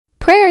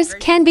prayers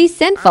can be I'm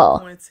sinful.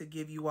 going to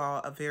give you all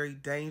a very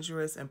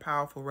dangerous and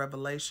powerful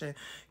revelation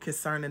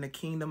concerning the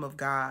kingdom of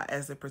God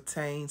as it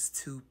pertains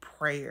to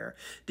prayer.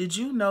 Did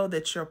you know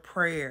that your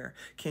prayer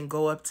can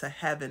go up to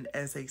heaven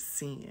as a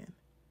sin?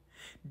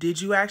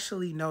 Did you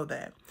actually know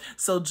that?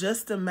 So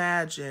just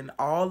imagine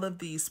all of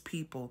these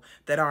people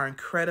that are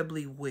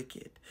incredibly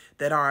wicked,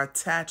 that are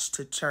attached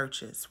to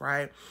churches,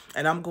 right?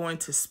 And I'm going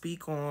to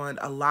speak on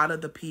a lot of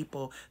the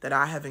people that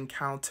I have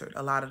encountered,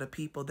 a lot of the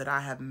people that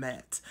I have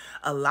met.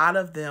 A lot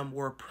of them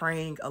were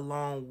praying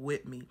along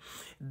with me.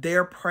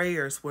 Their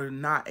prayers were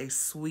not a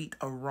sweet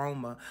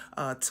aroma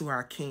to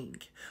our King.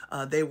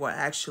 They were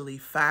actually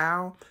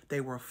foul, they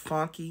were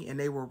funky, and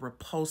they were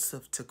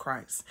repulsive to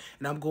Christ.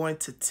 And I'm going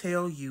to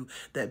tell you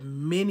that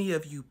many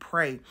of you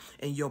pray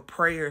and your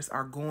prayers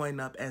are going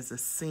up as a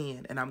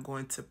sin. And I'm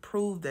going to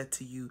prove that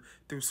to you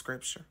through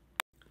scripture.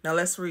 Now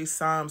let's read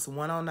Psalms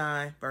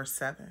 109, verse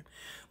 7.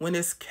 When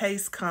his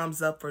case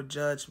comes up for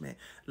judgment,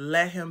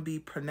 let him be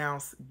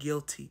pronounced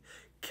guilty.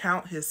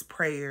 Count his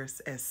prayers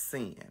as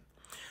sin.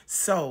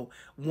 So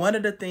one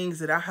of the things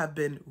that I have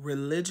been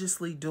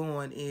religiously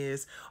doing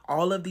is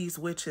all of these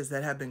witches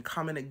that have been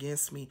coming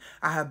against me,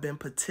 I have been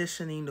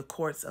petitioning the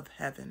courts of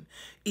heaven,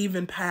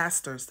 even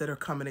pastors that are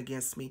coming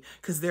against me,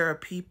 because there are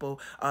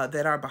people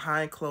that are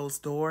behind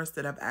closed doors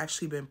that have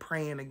actually been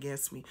praying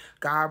against me.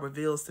 God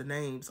reveals the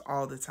names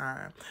all the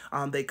time.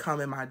 They come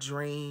in my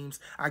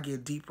dreams. I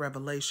get deep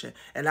revelation,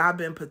 and I've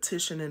been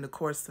petitioning the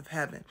courts of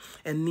heaven,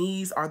 and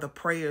these are the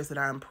prayers that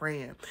I'm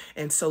praying.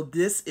 And so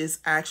this is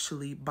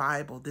actually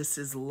Bible. This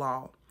is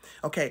law.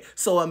 Okay,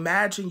 so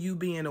imagine you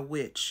being a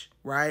witch,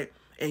 right?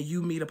 And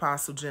you meet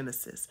Apostle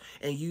Genesis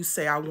and you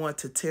say, I want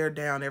to tear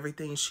down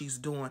everything she's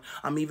doing.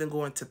 I'm even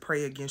going to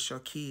pray against your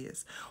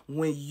kids.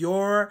 When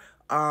your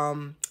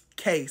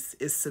case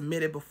is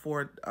submitted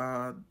before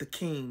the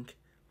King,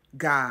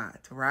 God,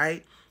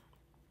 right?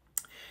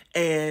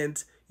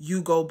 And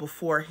you go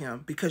before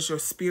him because your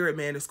spirit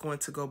man is going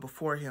to go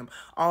before him.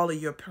 All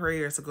of your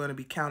prayers are going to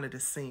be counted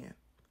as sin.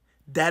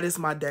 That is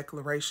my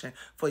declaration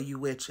for you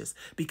witches,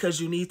 because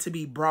you need to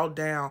be brought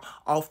down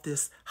off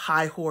this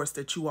high horse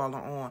that you all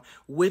are on.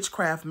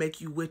 Witchcraft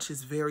make you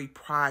witches very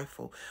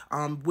prideful.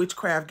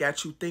 Witchcraft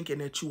got you thinking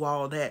that you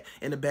all that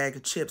in a bag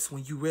of chips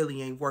when you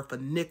really ain't worth a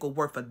nickel,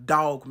 worth of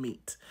dog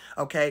meat.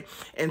 Okay.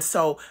 And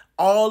so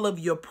all of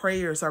your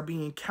prayers are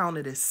being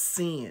counted as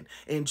sin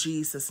in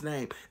Jesus'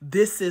 name.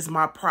 This is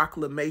my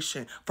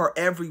proclamation for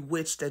every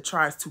witch that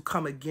tries to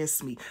come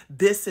against me.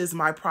 This is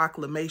my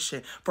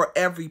proclamation for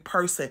every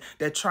person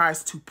that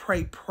tries to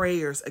pray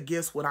prayers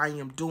against what I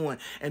am doing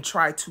and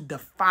try to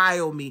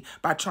defile me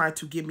by trying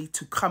to get me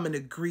to come in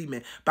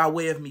agreement by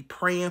way of me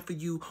praying for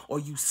you or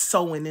you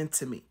sowing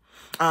into me.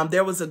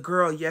 There was a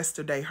girl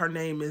yesterday. Her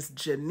name is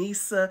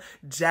Janisa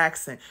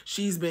Jackson.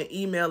 She's been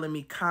emailing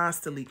me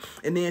constantly.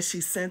 And then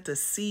she sent a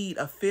seed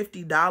of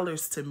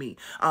 $50 to me.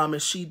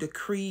 And she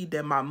decreed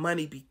that my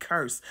money be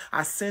cursed.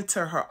 I sent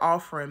her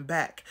offering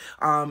back.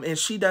 And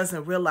she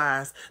doesn't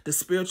realize the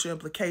spiritual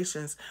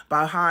implications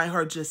behind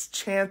her just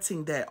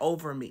chanting that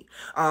over me.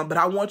 But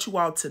I want you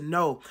all to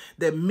know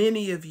that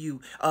many of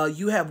you,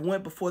 you have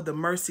went before the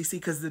mercy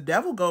seat, because the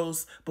devil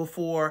goes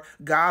before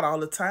God all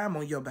the time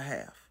on your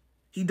behalf.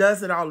 He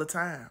does it all the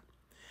time.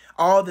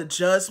 All the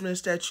judgments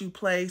that you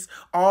place,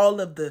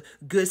 all of the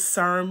good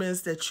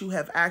sermons that you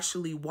have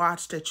actually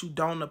watched that you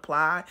don't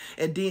apply.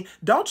 And then,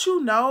 don't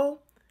you know,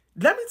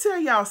 let me tell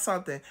y'all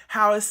something,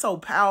 how it's so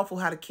powerful,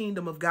 how the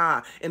kingdom of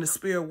God in the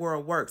spirit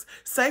world works.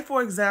 Say,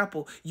 for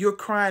example, you're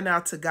crying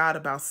out to God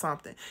about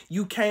something.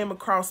 You came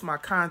across my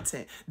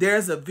content.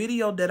 There's a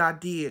video that I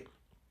did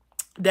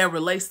that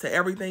relates to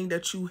everything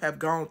that you have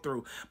gone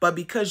through. But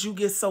because you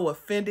get so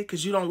offended,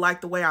 because you don't like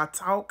the way I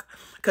talk,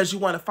 because you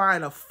want to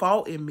find a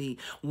fault in me,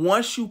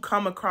 once you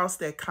come across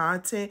that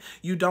content,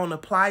 you don't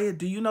apply it.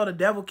 Do you know the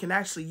devil can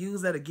actually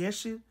use that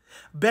against you?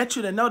 Bet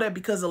you to know that,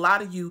 because a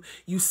lot of you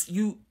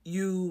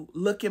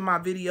look at my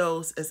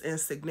videos as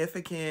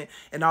insignificant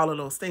and all of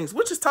those things,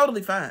 which is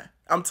totally fine.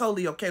 I'm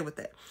totally okay with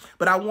that.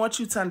 But I want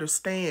you to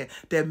understand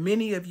that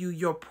many of you,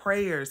 your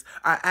prayers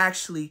are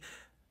actually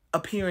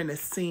appearing as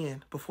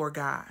sin before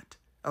God.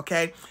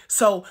 Okay,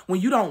 so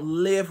when you don't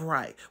live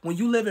right, when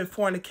you live in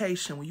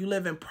fornication, when you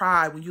live in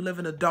pride, when you live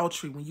in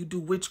adultery, when you do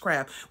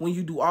witchcraft, when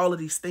you do all of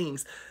these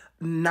things,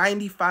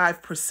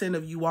 95%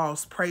 of you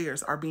all's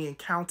prayers are being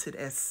counted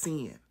as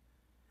sin.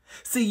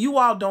 See, you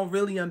all don't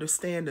really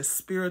understand the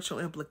spiritual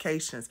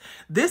implications.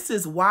 This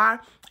is why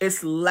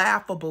it's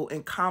laughable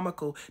and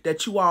comical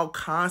that you all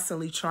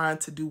constantly trying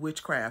to do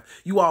witchcraft.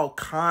 You all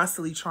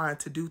constantly trying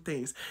to do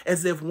things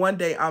as if one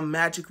day I'm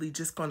magically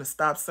just going to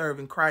stop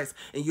serving Christ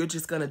and you're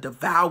just going to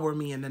devour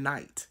me in the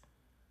night.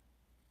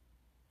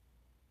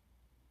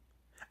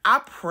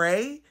 I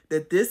pray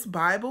that this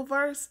Bible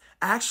verse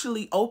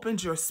actually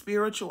opens your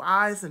spiritual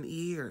eyes and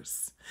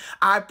ears.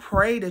 I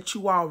pray that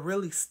you all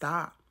really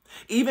stop.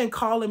 Even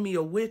calling me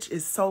a witch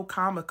is so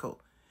comical.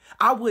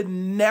 I would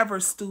never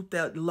stoop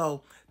that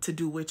low to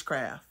do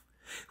witchcraft.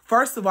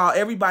 First of all,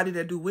 everybody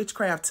that do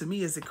witchcraft to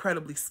me is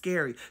incredibly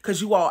scary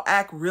because you all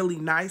act really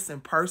nice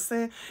in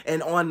person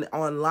and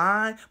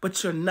online,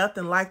 but you're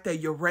nothing like that.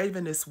 You're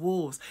ravenous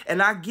wolves.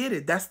 And I get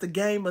it. That's the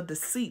game of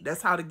deceit.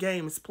 That's how the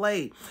game is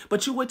played.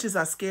 But you witches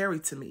are scary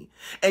to me.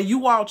 And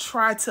you all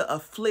try to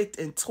afflict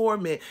and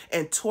torment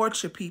and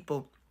torture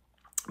people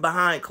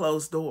behind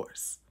closed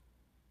doors.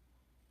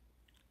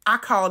 I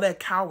call that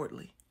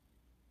cowardly.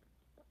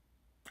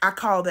 I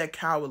call that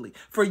cowardly.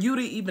 For you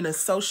to even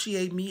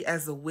associate me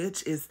as a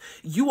witch is,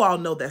 you all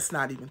know that's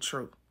not even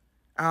true.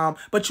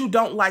 But you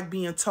don't like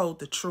being told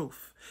the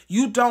truth.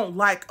 You don't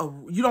like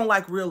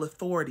real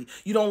authority.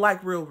 You don't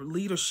like real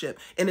leadership.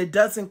 And it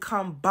doesn't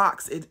come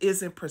boxed. It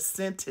isn't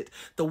presented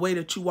the way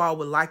that you all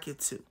would like it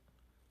to.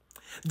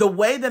 The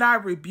way that I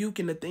rebuke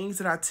and the things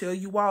that I tell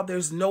you all,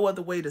 there's no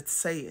other way to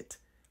say it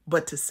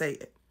but to say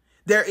it.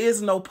 There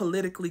is no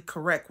politically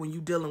correct when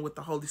you're dealing with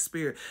the Holy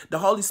Spirit. The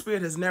Holy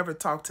Spirit has never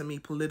talked to me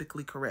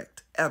politically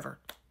correct, ever.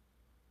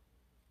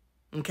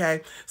 Okay?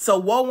 So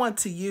woe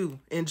unto you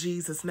in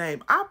Jesus'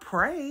 name. I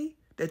pray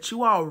that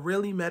you all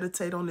really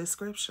meditate on this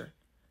scripture.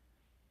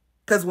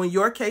 Because when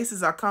your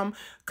cases are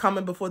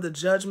coming before the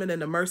judgment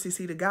and the mercy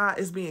seat of God,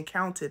 it's being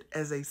counted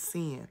as a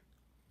sin.